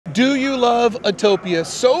Do you love Autopia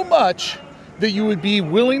so much that you would be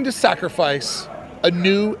willing to sacrifice a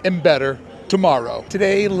new and better tomorrow?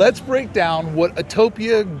 Today, let's break down what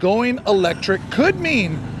Autopia going electric could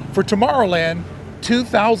mean for Tomorrowland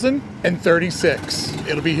 2036.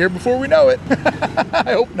 It'll be here before we know it.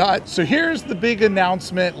 I hope not. So here's the big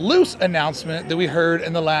announcement, loose announcement that we heard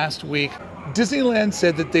in the last week. Disneyland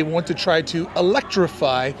said that they want to try to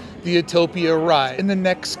electrify the Autopia ride in the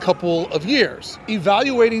next couple of years,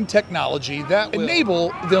 evaluating technology that will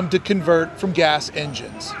enable them to convert from gas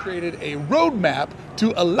engines. Created a roadmap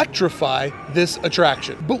to electrify this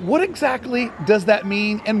attraction. But what exactly does that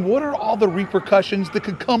mean, and what are all the repercussions that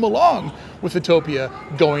could come along with Autopia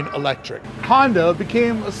going electric? Honda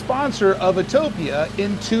became a sponsor of Autopia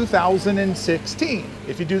in 2016.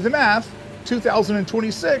 If you do the math,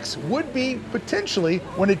 2026 would be potentially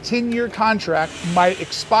when a 10-year contract might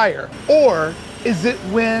expire. Or is it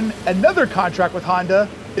when another contract with Honda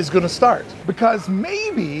is going to start? Because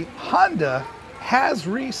maybe Honda has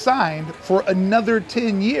re-signed for another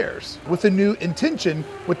 10 years with a new intention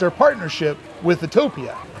with their partnership with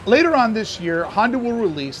Autopia. Later on this year, Honda will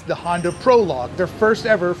release the Honda Prologue, their first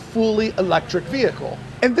ever fully electric vehicle.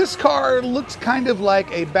 And this car looks kind of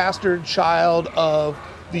like a bastard child of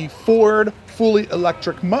the Ford fully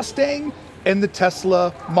electric Mustang and the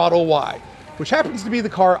Tesla Model Y, which happens to be the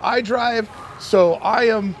car I drive, so I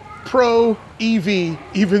am pro EV,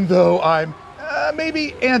 even though I'm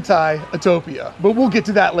maybe anti-Autopia, but we'll get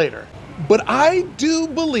to that later. But I do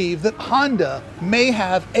believe that Honda may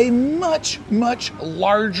have a much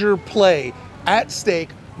larger play at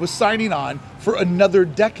stake with signing on for another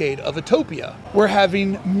decade of Autopia. We're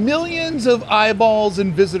having millions of eyeballs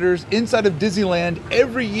and visitors inside of Disneyland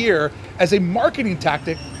every year as a marketing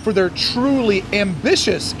tactic for their truly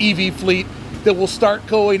ambitious EV fleet that will start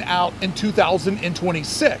going out in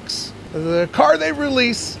 2026. The car they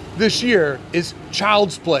release this year is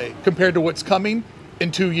child's play compared to what's coming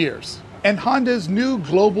in 2 years. And Honda's new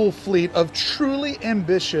global fleet of truly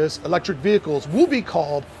ambitious electric vehicles will be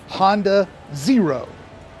called Honda Zero.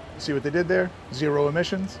 See what they did there? Zero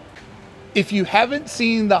emissions. If you haven't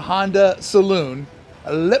seen the Honda Saloon,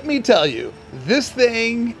 let me tell you, this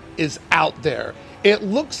thing is out there. It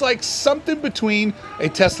looks like something between a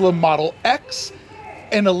Tesla Model X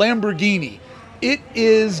and a Lamborghini. It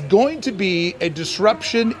is going to be a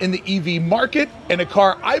disruption in the EV market and a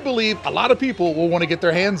car I believe a lot of people will want to get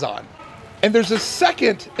their hands on. And there's a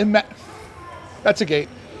second, that's a gate.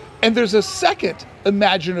 And there's a second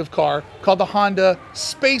imaginative car called the Honda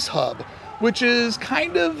Space Hub, which is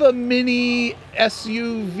kind of a mini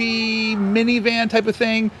SUV minivan type of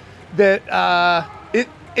thing that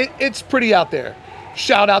it's pretty out there.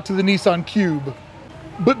 Shout out to the Nissan Cube.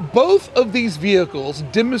 But both of these vehicles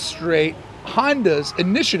demonstrate Honda's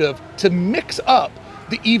initiative to mix up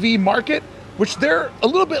the EV market, which they're a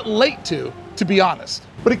little bit late to be honest.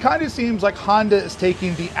 But it kind of seems like Honda is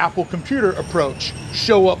taking the Apple computer approach.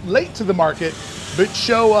 Show up late to the market, but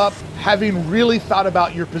show up having really thought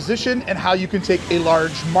about your position and how you can take a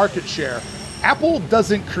large market share. Apple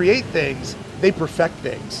doesn't create things, they perfect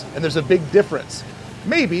things. And there's a big difference.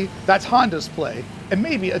 Maybe that's Honda's play, and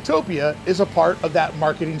maybe Autopia is a part of that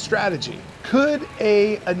marketing strategy. Could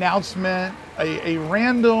a announcement, a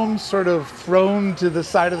random sort of thrown to the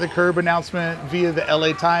side of the curb announcement via the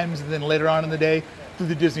LA Times, and then later on in the day through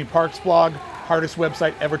the Disney Parks blog, hardest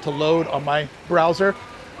website ever to load on my browser,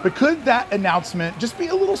 but could that announcement just be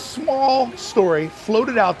a little small story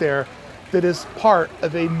floated out there that is part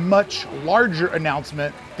of a much larger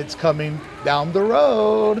announcement that's coming down the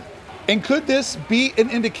road? And could this be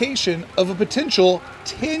an indication of a potential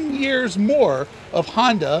 10 years more of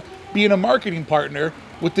Honda being a marketing partner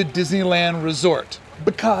with the Disneyland Resort?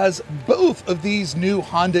 Because both of these new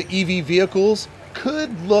Honda EV vehicles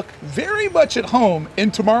could look very much at home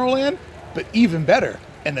in Tomorrowland, but even better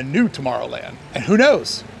in a new Tomorrowland. And who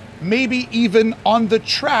knows, maybe even on the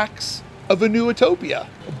tracks of a new Autopia.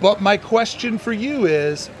 But my question for you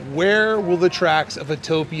is, where will the tracks of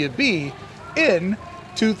Autopia be in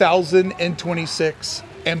 2026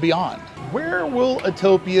 and beyond? Where will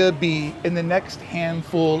Autopia be in the next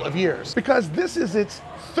handful of years? Because this is its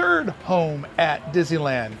third home at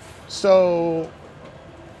Disneyland. So,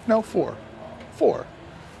 no, four.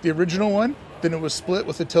 The original one, then it was split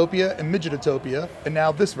with Autopia and Midget Autopia, and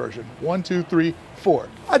now this version. 1, 2, 3, 4.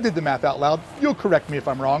 I did the math out loud. You'll correct me if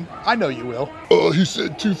I'm wrong. I know you will. Oh, he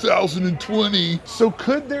said 2020. So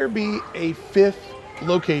could there be a fifth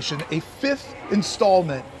location, a fifth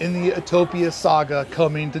installment in the Autopia saga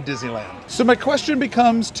coming to Disneyland? So my question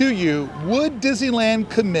becomes to you, would Disneyland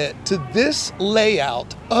commit to this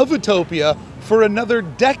layout of Autopia for another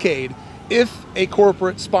decade if a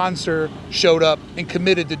corporate sponsor showed up and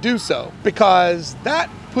committed to do so, because that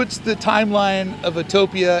puts the timeline of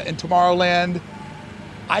Autopia and Tomorrowland,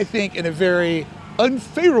 I think, in a very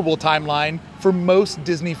unfavorable timeline for most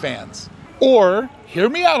Disney fans. Or, hear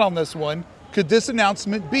me out on this one, could this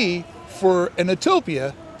announcement be for an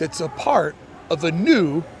Autopia that's a part of a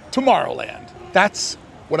new Tomorrowland? That's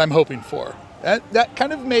what I'm hoping for. That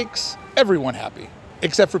kind of makes everyone happy,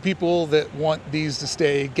 except for people that want these to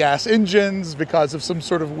stay gas engines because of some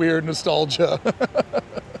sort of weird nostalgia.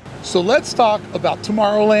 So let's talk about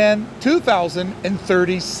Tomorrowland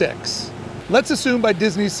 2036. Let's assume by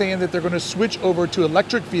Disney saying that they're going to switch over to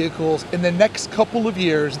electric vehicles in the next couple of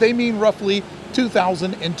years, they mean roughly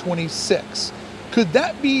 2026. Could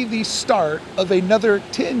that be the start of another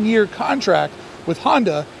 10-year contract with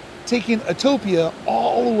Honda, taking Autopia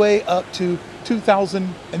all the way up to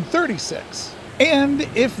 2036? And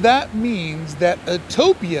if that means that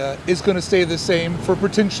Autopia is going to stay the same for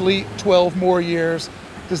potentially 12 more years,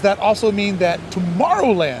 does that also mean that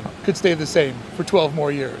Tomorrowland could stay the same for 12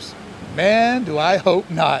 more years? Man, do I hope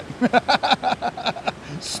not.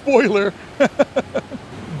 Spoiler.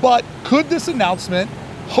 But could this announcement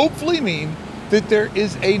hopefully mean that there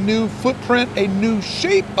is a new footprint, a new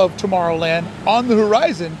shape of Tomorrowland on the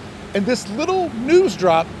horizon, and this little news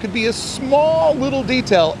drop could be a small little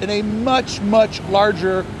detail in a much, much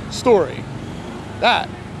larger story? That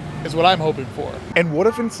is what I'm hoping for. And what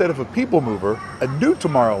if instead of a people mover, a new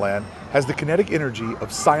Tomorrowland has the kinetic energy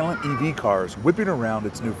of silent EV cars whipping around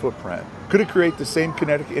its new footprint? Could it create the same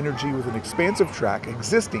kinetic energy with an expansive track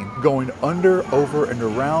existing, going under, over, and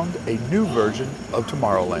around a new version of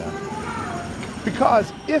Tomorrowland?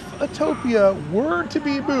 Because if Autopia were to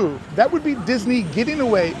be moved, that would be Disney getting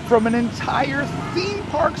away from an entire theme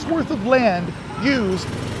park's worth of land used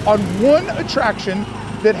on one attraction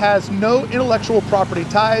that has no intellectual property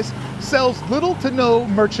ties, sells little to no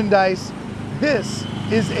merchandise. This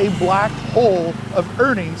is a black hole of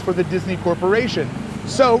earnings for the Disney Corporation.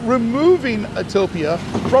 So removing Autopia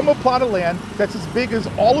from a plot of land that's as big as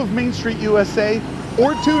all of Main Street USA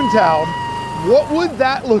or Toontown, what would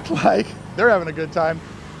that look like? They're having a good time.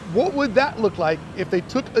 What would that look like if they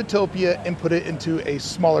took Autopia and put it into a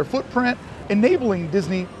smaller footprint, enabling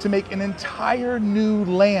Disney to make an entire new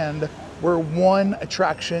land where one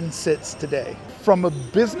attraction sits today? From a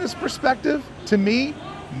business perspective, to me,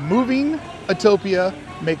 moving Autopia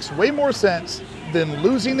makes way more sense than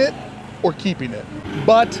losing it or keeping it.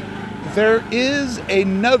 But there is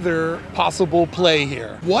another possible play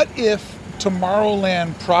here. What if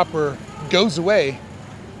Tomorrowland proper goes away,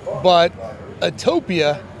 but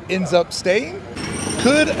Autopia ends up staying?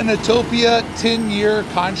 Could an Autopia 10-year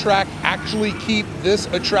contract actually keep this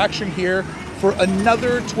attraction here for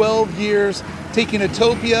another 12 years, taking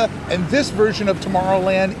Autopia and this version of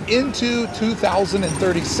Tomorrowland into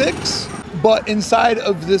 2036? But inside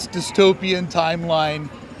of this dystopian timeline,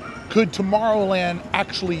 could Tomorrowland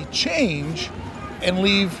actually change and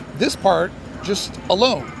leave this part just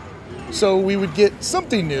alone? So we would get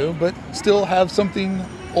something new, but still have something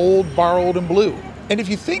old, borrowed, and blue. And if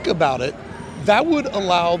you think about it, that would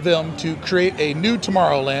allow them to create a new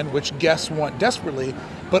Tomorrowland, which guests want desperately,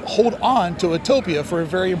 but hold on to Autopia for a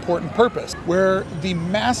very important purpose, where the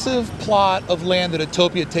massive plot of land that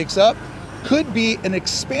Autopia takes up could be an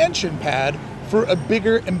expansion pad for a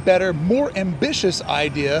bigger and better, more ambitious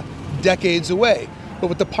idea decades away. But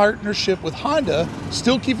with the partnership with Honda,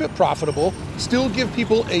 still keep it profitable, still give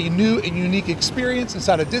people a new and unique experience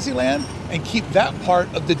inside of Disneyland, and keep that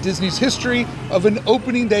part of the Disney's history of an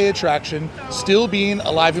opening day attraction still being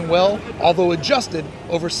alive and well, although adjusted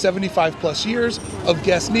over 75 plus years of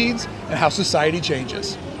guest needs and how society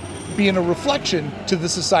changes, being a reflection to the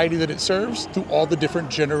society that it serves through all the different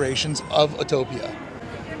generations of Autopia.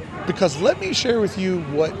 Because let me share with you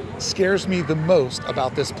what scares me the most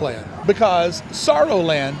about this plan. Because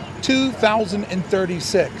Sorrowland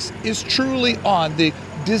 2036 is truly on the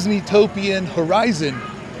Disneytopian horizon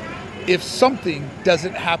if something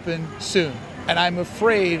doesn't happen soon. And I'm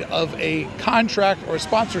afraid of a contract or a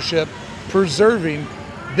sponsorship preserving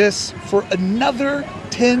this for another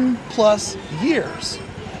 10 plus years.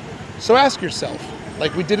 So ask yourself,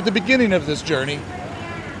 like we did at the beginning of this journey,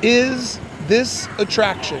 is this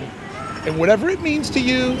attraction, and whatever it means to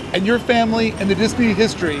you and your family and the Disney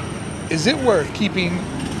history, is it worth keeping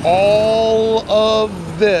all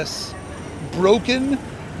of this broken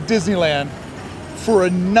Disneyland for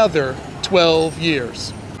another 12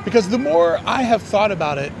 years? Because the more I have thought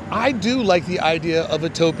about it, I do like the idea of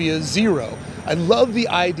Autopia Zero, I love the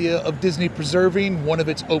idea of Disney preserving one of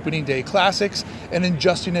its opening day classics and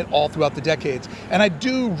ingesting it all throughout the decades. And I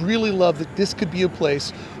do really love that this could be a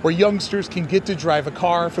place where youngsters can get to drive a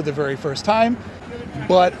car for the very first time.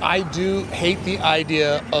 But I do hate the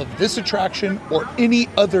idea of this attraction or any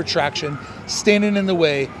other attraction standing in the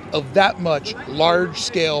way of that much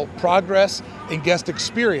large-scale progress and guest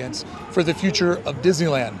experience for the future of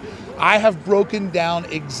Disneyland. I have broken down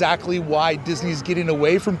exactly why Disney's getting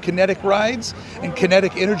away from kinetic rides and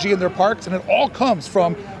kinetic energy in their parks, and it all comes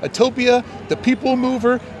from Autopia, the People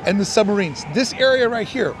Mover, and the submarines. This area right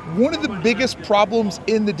here, one of the biggest problems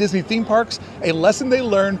in the Disney theme parks, a lesson they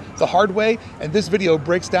learned the hard way, and this video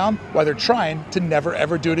breaks down why they're trying to never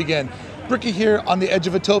ever do it again. Brickey here on the edge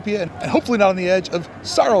of Autopia, and hopefully not on the edge of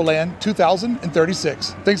Tomorrowland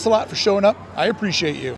 2036. Thanks a lot for showing up. I appreciate you.